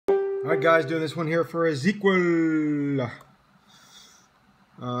Alright guys, doing this one here for Ezekiel.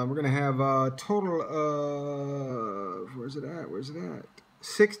 We're going to have a total of, where's it at?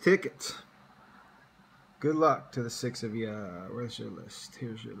 6 tickets. Good luck to the 6 of you. Where's your list?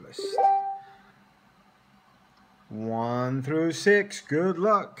 Here's your list. 1 through 6. Good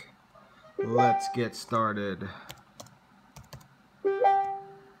luck. Let's get started.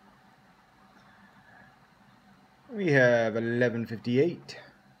 We have 1158.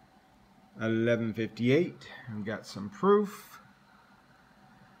 1158. We've got some proof.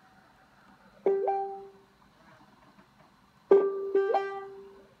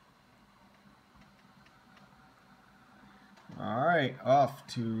 Alright, off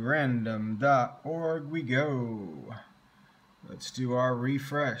to random.org we go. Let's do our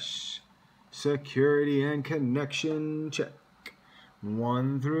refresh. Security and connection check.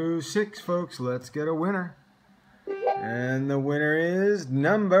 1 through 6, folks. Let's get a winner. And the winner is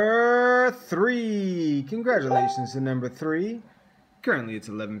number 3. Congratulations to number 3. Currently it's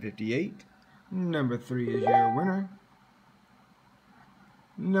 1158. Number 3 is your winner.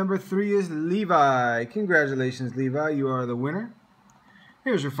 Number 3 is Levi. Congratulations, Levi. You are the winner.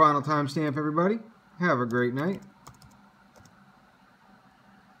 Here's your final timestamp, everybody. Have a great night.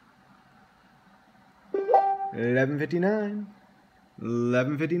 11:59.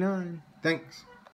 11:59. Thanks.